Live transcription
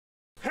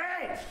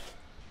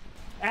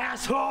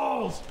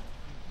assholes!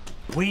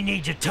 We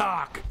need to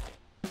talk.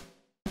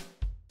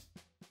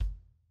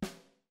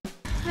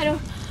 I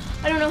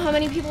don't know how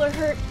many people are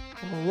hurt.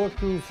 Well, look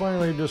who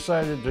finally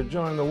decided to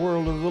join the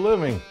world of the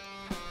living.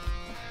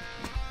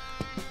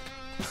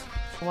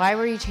 Why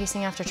were you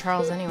chasing after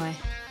Charles anyway?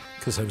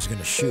 Because I was going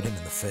to shoot him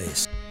in the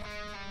face.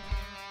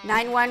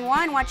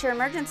 911, what's your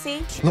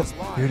emergency? Look,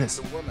 here it is.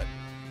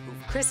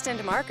 Kristen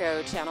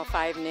DeMarco, Channel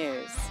 5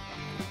 News.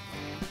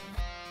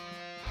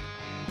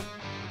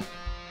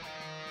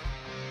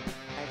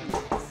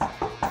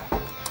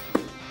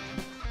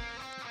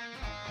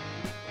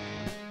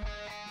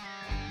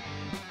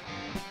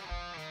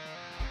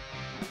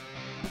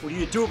 What do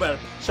you do about it?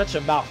 Shut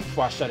your mouth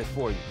before I shut it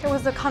for you. There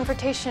was a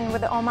confrontation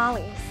with the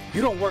O'Malleys.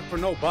 You don't work for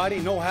nobody,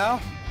 no how?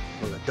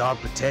 Well, the dog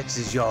protects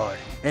his yard,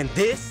 and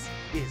this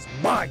is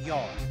my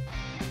yard.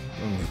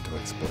 No need to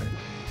explain.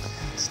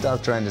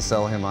 Stop trying to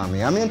sell him on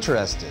me. I'm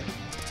interested.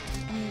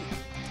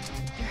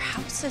 Your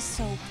house is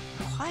so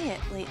quiet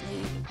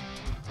lately.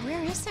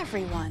 Where is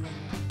everyone?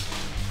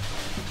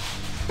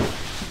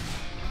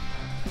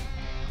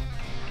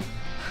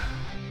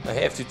 I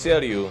have to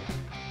tell you,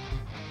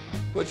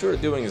 what you're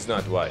doing is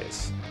not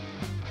wise.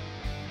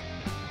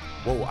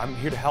 Whoa, I'm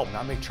here to help,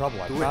 not make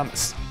trouble, I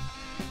promise.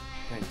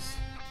 Thanks.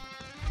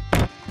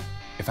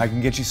 If I can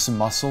get you some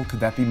muscle,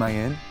 could that be my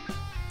in?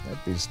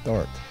 That'd be a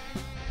start.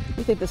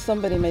 You think that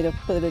somebody may have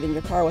put it in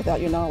your car without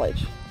your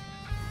knowledge?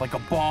 Like a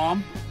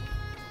bomb?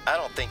 I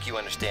don't think you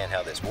understand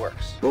how this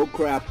works. Oh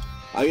crap,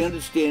 I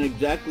understand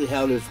exactly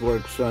how this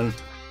works, son.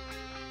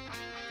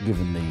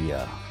 Given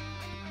the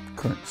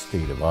current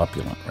state of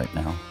Opulent right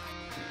now.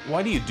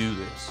 Why do you do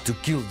this? To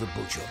kill the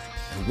butcher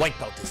and wipe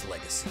out his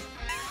legacy.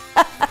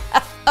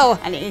 Oh,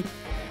 honey.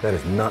 That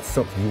is not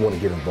something you want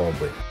to get involved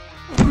with.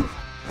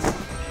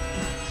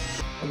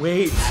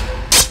 Wait.